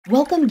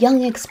Welcome,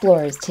 young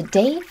explorers, to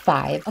day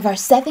 5 of our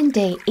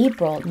 7-day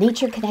April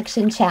Nature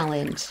Connection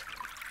Challenge.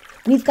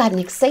 We've got an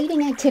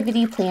exciting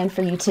activity planned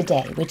for you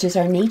today, which is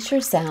our Nature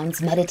Sounds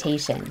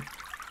meditation.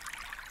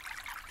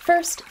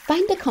 First,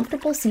 find a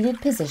comfortable seated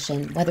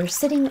position, whether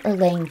sitting or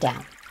laying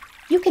down.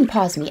 You can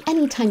pause me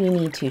anytime you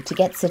need to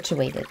get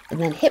situated, and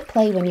then hit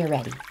play when you're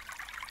ready.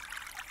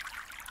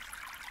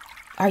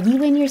 Are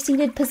you in your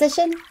seated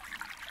position?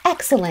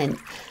 Excellent!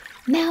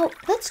 Now,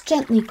 let's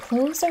gently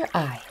close our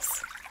eyes.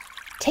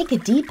 Take a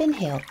deep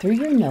inhale through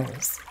your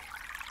nose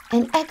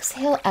and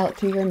exhale out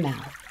through your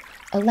mouth,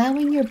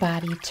 allowing your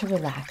body to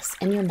relax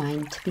and your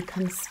mind to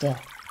become still.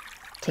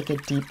 Take a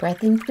deep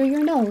breath in through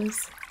your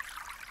nose.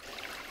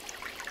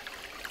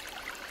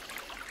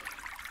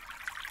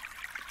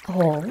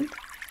 Hold.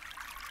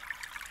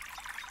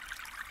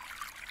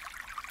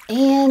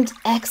 And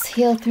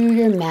exhale through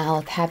your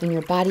mouth, having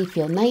your body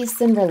feel nice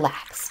and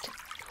relaxed.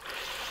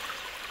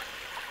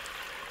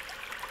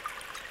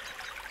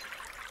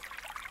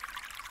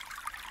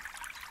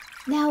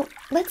 Now,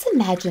 let's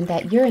imagine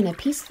that you're in a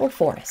peaceful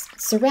forest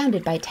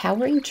surrounded by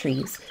towering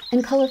trees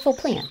and colorful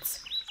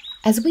plants.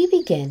 As we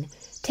begin,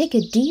 take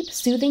a deep,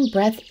 soothing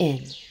breath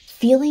in,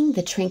 feeling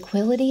the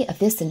tranquility of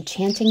this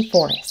enchanting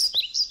forest.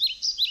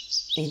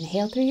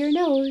 Inhale through your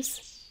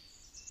nose.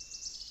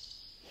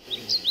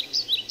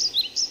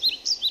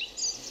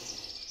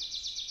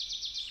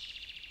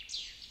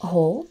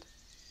 Hold.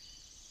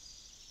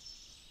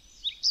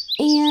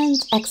 And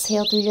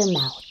exhale through your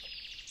mouth.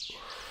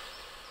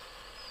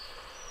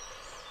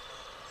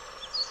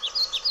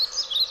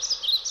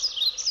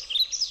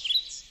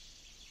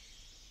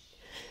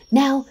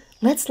 Now,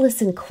 let's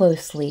listen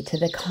closely to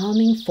the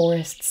calming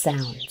forest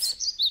sounds.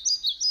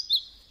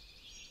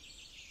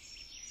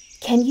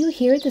 Can you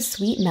hear the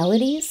sweet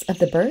melodies of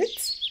the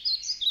birds?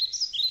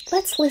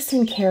 Let's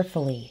listen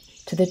carefully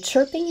to the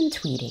chirping and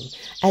tweeting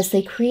as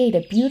they create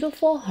a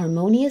beautiful,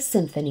 harmonious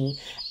symphony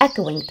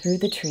echoing through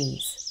the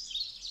trees.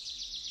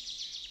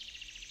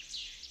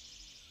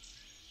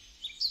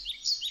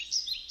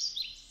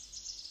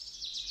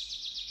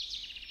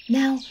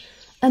 Now,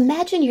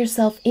 imagine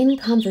yourself in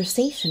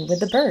conversation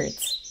with the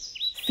birds,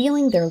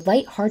 feeling their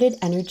light-hearted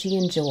energy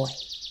and joy.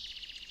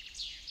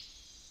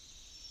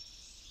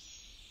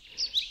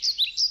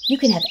 You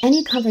can have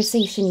any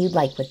conversation you'd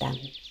like with them.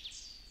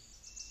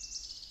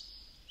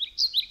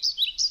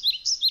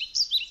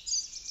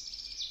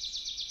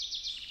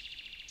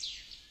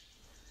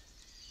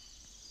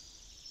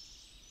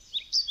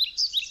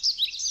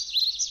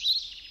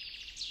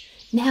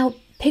 Now,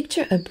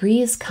 picture a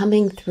breeze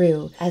coming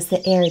through as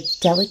the air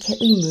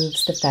delicately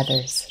moves the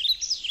feathers.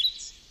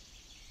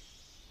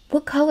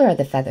 What color are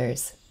the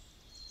feathers?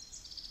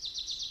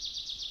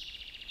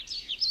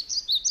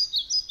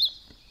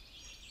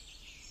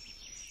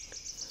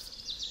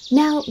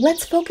 Now,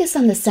 let's focus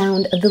on the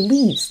sound of the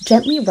leaves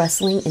gently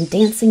rustling and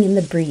dancing in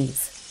the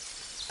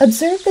breeze.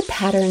 Observe the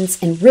patterns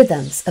and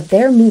rhythms of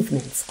their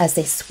movements as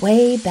they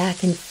sway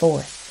back and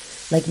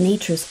forth, like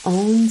nature's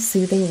own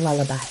soothing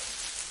lullaby.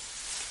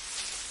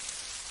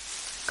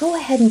 Go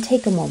ahead and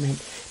take a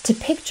moment to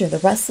picture the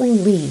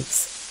rustling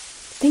leaves.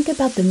 Think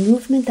about the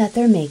movement that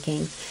they're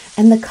making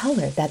and the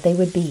color that they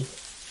would be.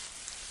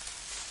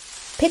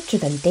 Picture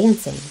them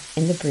dancing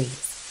in the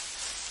breeze.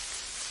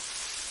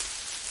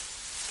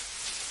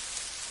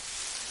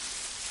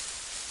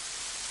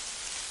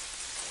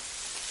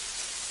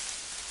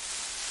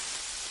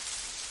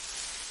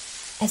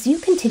 As you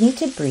continue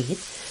to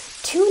breathe,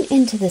 tune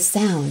into the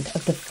sound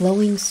of the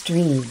flowing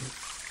stream.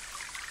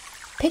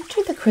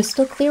 Picture the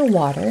crystal clear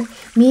water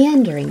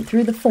meandering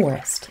through the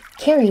forest,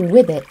 carrying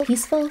with it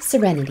peaceful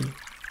serenity.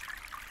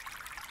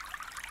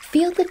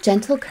 Feel the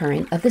gentle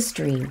current of the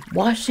stream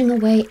washing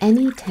away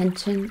any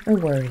tension or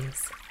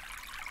worries.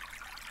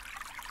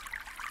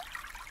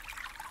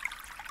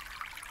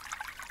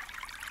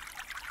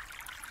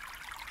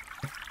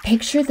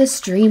 Picture the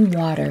stream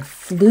water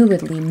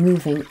fluidly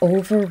moving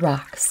over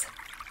rocks.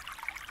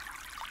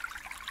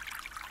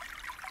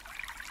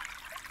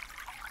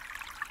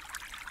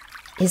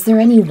 Is there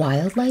any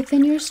wildlife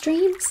in your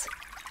streams?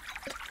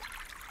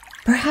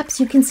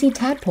 Perhaps you can see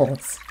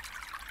tadpoles.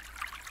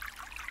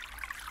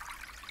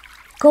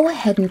 Go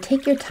ahead and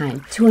take your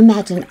time to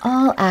imagine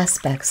all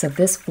aspects of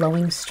this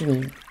flowing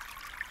stream.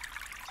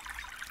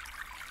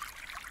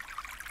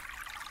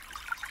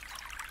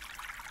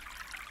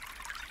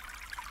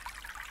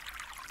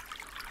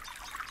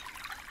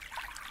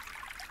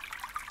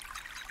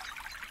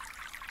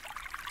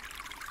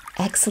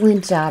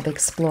 Excellent job,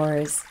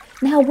 explorers.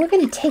 Now we're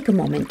going to take a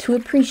moment to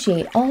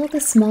appreciate all the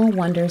small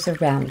wonders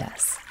around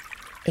us.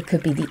 It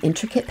could be the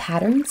intricate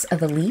patterns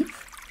of a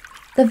leaf,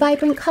 the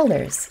vibrant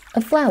colors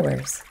of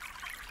flowers,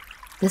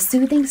 the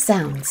soothing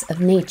sounds of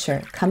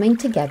nature coming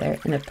together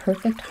in a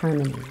perfect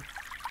harmony.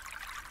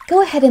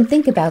 Go ahead and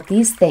think about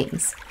these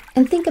things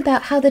and think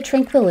about how the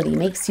tranquility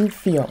makes you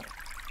feel.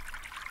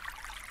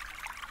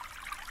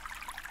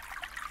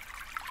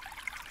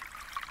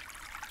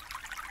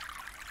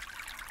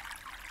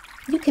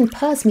 You can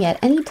pause me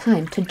at any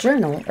time to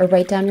journal or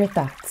write down your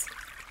thoughts.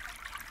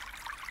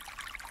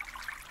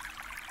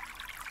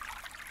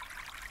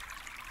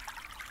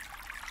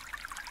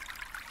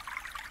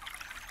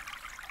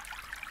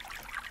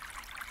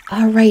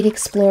 All right,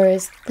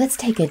 explorers, let's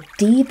take a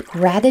deep,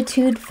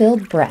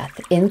 gratitude-filled breath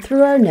in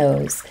through our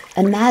nose,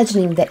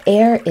 imagining the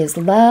air is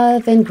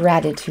love and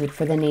gratitude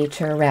for the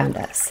nature around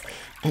us.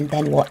 And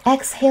then we'll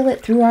exhale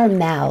it through our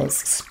mouths,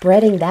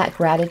 spreading that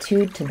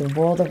gratitude to the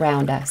world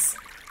around us.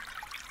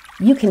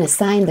 You can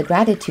assign the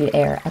gratitude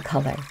air a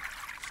color.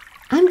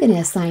 I'm going to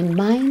assign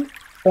mine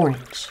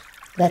orange.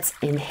 Let's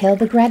inhale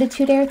the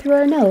gratitude air through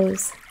our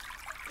nose.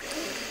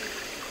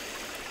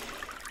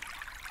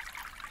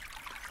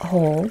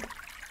 Hold.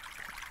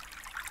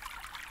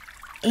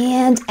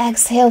 And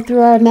exhale through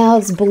our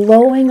mouths,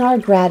 blowing our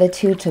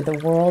gratitude to the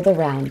world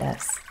around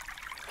us.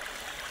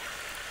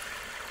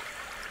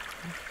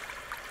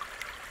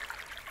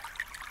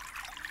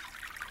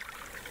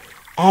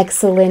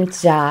 Excellent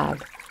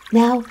job.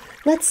 Now,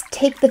 let's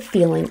take the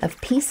feeling of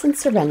peace and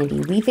serenity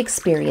we've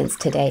experienced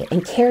today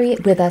and carry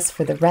it with us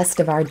for the rest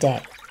of our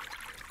day.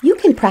 You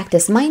can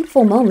practice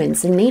mindful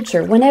moments in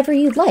nature whenever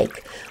you'd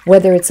like,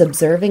 whether it's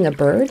observing a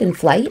bird in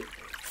flight,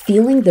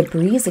 feeling the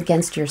breeze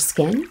against your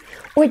skin,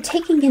 or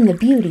taking in the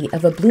beauty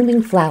of a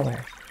blooming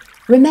flower.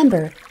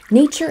 Remember,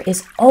 nature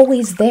is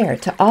always there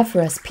to offer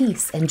us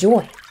peace and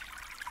joy.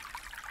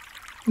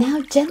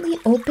 Now gently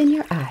open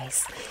your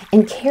eyes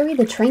and carry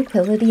the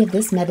tranquility of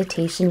this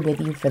meditation with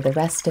you for the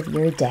rest of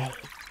your day.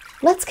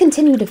 Let's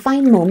continue to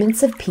find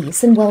moments of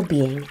peace and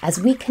well-being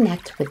as we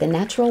connect with the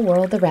natural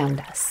world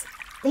around us.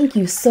 Thank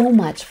you so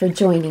much for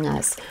joining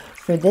us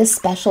for this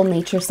special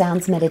Nature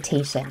Sounds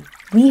meditation.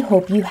 We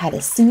hope you had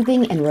a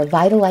soothing and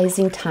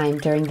revitalizing time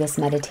during this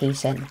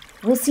meditation.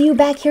 We'll see you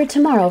back here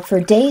tomorrow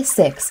for day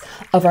 6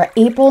 of our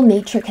April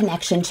Nature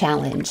Connection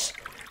Challenge.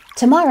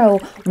 Tomorrow,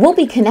 we'll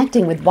be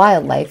connecting with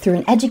wildlife through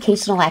an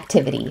educational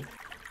activity.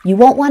 You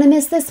won't want to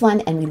miss this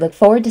one, and we look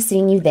forward to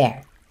seeing you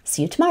there.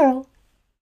 See you tomorrow.